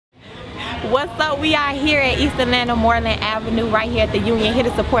What's up? We are here at East Atlanta, Moreland Avenue, right here at the Union, here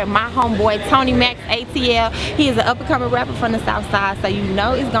to support my homeboy Tony Maxx ATL. He is an up-and-coming rapper from the South Side, so you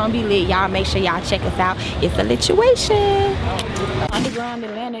know it's gonna be lit. Y'all make sure y'all check us out. It's a lituation. Underground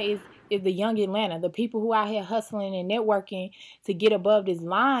Atlanta is the young Atlanta, the people who out here hustling and networking to get above this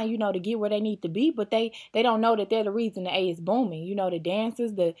line, you know, to get where they need to be, but they don't know that they're the reason the A is booming. You know, the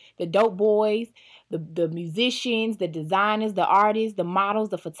dancers, the dope boys, the musicians, the designers, the artists, the models,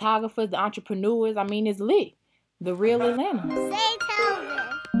 the photographers, the entrepreneurs. I mean, it's lit. The real Atlanta. Say Tony.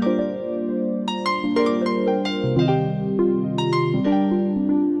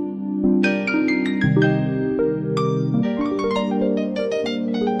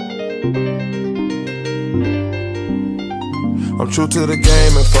 I'm true to the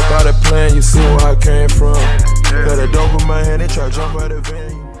game and fuck all that plan, you see where I came from. Got a dope in my hand, they try to jump out the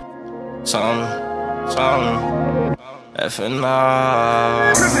van. Tony, effing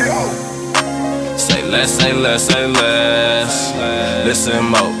off. Say less, say less, say less. Listen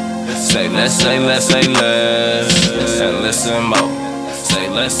more. Say less, say less, say less. And listen more. Say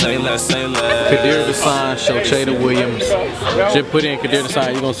less, say less, say less. Kadir Design, show Chada Williams. Just put in Kadir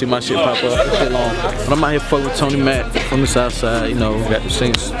Design, you're gonna see my shit pop up. It's long. But I'm out here fucking with Tony Maxx from the South Side, you know, got the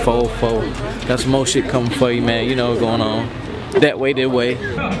things 4-4. Got some more shit coming for you, man. You know what's going on. That way, that way.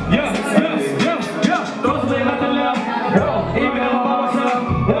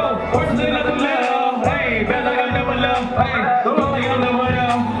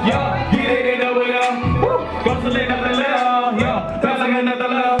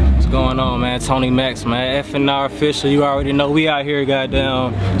 Tony Maxx, man, FNR official. You already know we out here,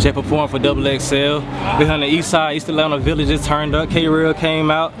 goddamn. Just performed for XXL. We on the east side, East Atlanta Village just turned up. K-Real came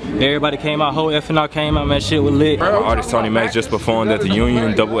out. Everybody came out. Whole FNR came out, man. Shit was lit. Artist Tony Maxx just performed at the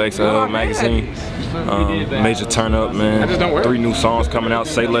Union XXL magazine. Major turn up, man. 3 new songs coming out.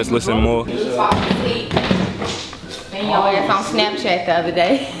 Say less, listen more. And your ass on Snapchat the other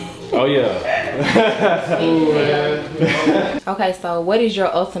day. Oh yeah. Okay, so what is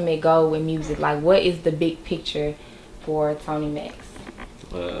your ultimate goal with music? Like, what is the big picture for Tony Maxx?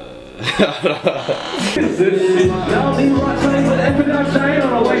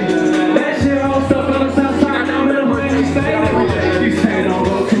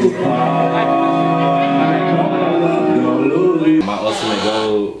 My ultimate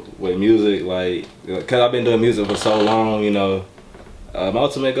goal with music, like, cause I've been doing music for so long, you know. My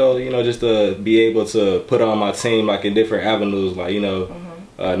ultimate goal, you know, just to be able to put on my team like in different avenues, like, you know,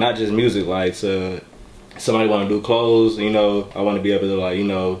 not just music, like somebody want to do clothes, you know, I want to be able to, like, you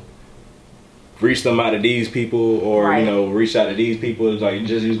know, reach them out of these people, or you know, reach out to these people, like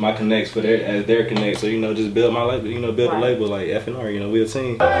just use my connects for as their connects, so, you know, just build my label, you know, build a label like FNR, you know, we a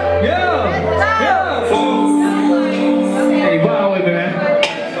team. Yeah. Hey, bow with me, man.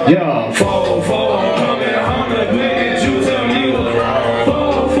 Yeah. Fall.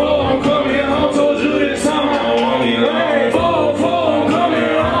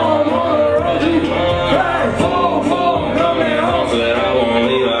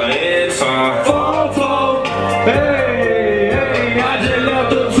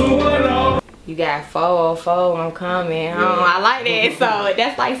 You got 404, I'm coming home. I like that. So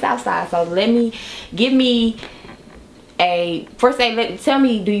that's like Southside. So give me a, first thing, tell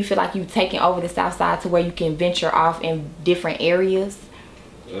me, do you feel like you've taken over the Southside to where you can venture off in different areas?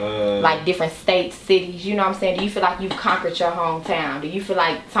 Like different states, cities, you know what I'm saying? Do you feel like you've conquered your hometown? Do you feel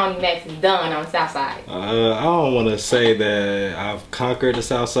like Tony Maxx is done on the South Side? I don't want to say that I've conquered the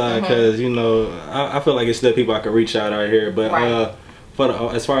South Side, because, you know, I feel like it's still people I can reach out here, but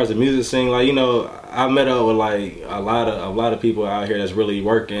as far as the music scene, like, you know, I met up with like a lot of people out here that's really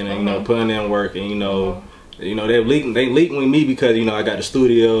working and, you know, putting in work, and, you know, they leaking with me because, you know, I got the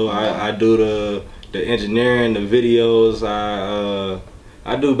studio, I do the engineering, the videos,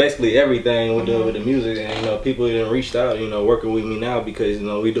 I do basically everything with the music, and, you know, people even reached out, you know, working with me now because, you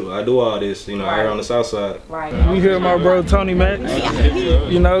know, I do all this, you know, out here on the South Side. We here with my bro Tony Maxx,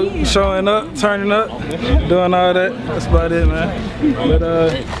 you know, showing up, turning up, doing all that. That's about it, man.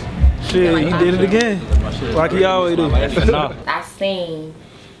 But shit, he did it again, like he always do. I seen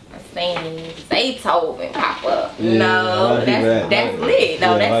Beethoven pop up. Yeah, no, that's lit.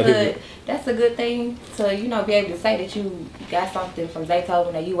 No, that's a good thing to, you know, be able to say that you got something from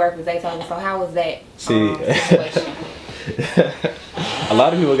Beethoven, that you work with Beethoven. So how was that situation? A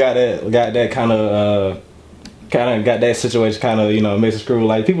lot of people got that kind of got that situation kind of, you know, mixed screw.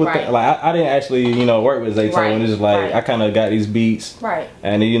 Like people think, like I didn't actually, you know, work with Beethoven. It's just like I kind of got these beats,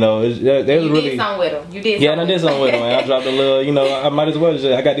 and, you know, they was really. You did something with them. You did. Yeah, I did something with them. I dropped a little, you know, I might as well.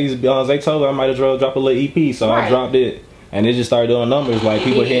 I got these Beethoven. I might as well drop a little EP, so I dropped it. And it just started doing numbers. Like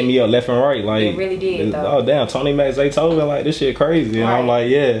people hitting me up left and right. Like it really did. Though. Oh damn, Tony Maxx, they told me like this shit crazy, and I'm like,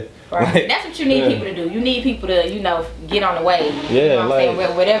 yeah. Right. Like, that's what you need people to do. You need people to, you know, get on the wave. Yeah, you know what I'm like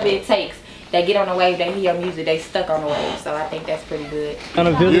saying? Whatever it takes. They get on the wave, they hear your music, they stuck on the wave. So I think that's pretty good. You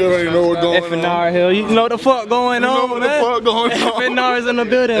already know what's going on. FNR Hill, you know what the fuck going on, what the fuck going on. FNR is in the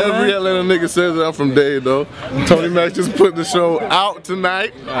building, Every Atlanta nigga says that I'm from Dade though. Tony Maxx just put the show out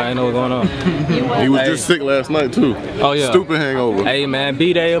tonight. I know what's going on. He was just sick last night too. Oh yeah. Stupid hangover. Hey man,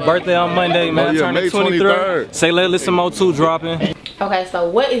 B-Day, birthday on Monday, man. Oh, yeah, Turning May 23rd. Say let listen more 2 dropping. Okay, so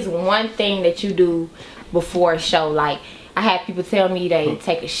what is one thing that you do before a show? Like, I had people tell me they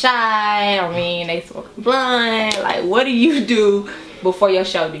take a shot, I mean, they smoke a blunt. Like, what do you do before your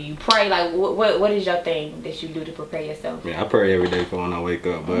show? Do you pray? Like, what is your thing that you do to prepare yourself? Yeah, I pray every day for when I wake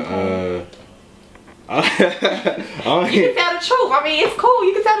up, but you can tell the truth. I mean, it's cool.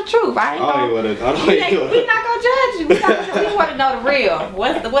 You can tell the truth. I ain't we not gonna judge you. We want to know the real.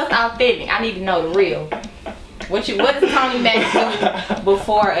 What's authentic? I need to know the real. What does Tony Maxx do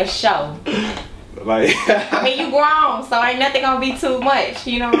before a show? Like, I mean, you grown, so ain't nothing gonna be too much.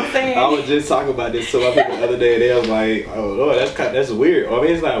 You know what I'm saying? I was just talking about this to my people the other day, and they was like, "Oh Lord, that's weird." I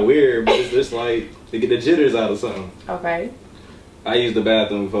mean, it's not weird, but it's just like to get the jitters out of something. Okay. I use the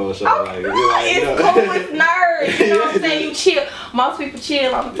bathroom before a show. Oh, like, it's cool. It's nerds. You know what I'm saying? You chill. Most people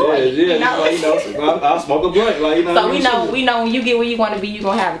chill on the toilet. Yeah, you know? like, you know, I'll smoke a blunt. Like, you know. So we know when you get where you want to be, you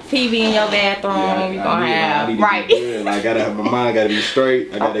gonna have a TV in your bathroom. Yeah, you gonna have right. Like, I gotta have my mind. Gotta be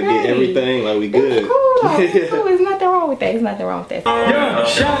straight. I gotta get everything. Like we good. It's cool. It's cool. There's nothing wrong with that. There's nothing wrong with that. Yeah,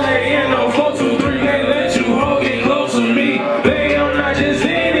 Chalet in no 4, 2, 3, can't let you hold it close to me. Baby, I'm not just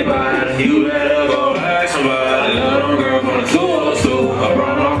anybody. You better go ask somebody. I love them girl from the 202. I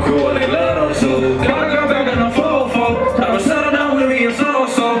brought my crew and they love them too. Got a girl back in the 404. Time to settle down with me and so.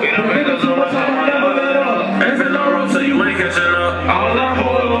 We don't make us so much time, I never let up. Everything I wrote, so you ain't catching up. All I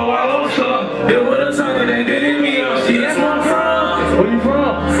hold low, I lost up. It was a time that they didn't me up. See, that's where I'm from. Where you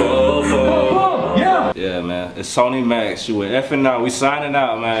from? 404. Yeah. Yeah, man. It's Tony Maxx. You with FNR. We signing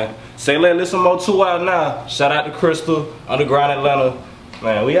out, man. Say let listen more 2 out now. Shout out to Crystal, Underground Atlanta.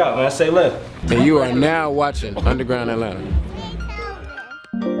 Man, we out, man. Say let. And you are now watching Underground Atlanta.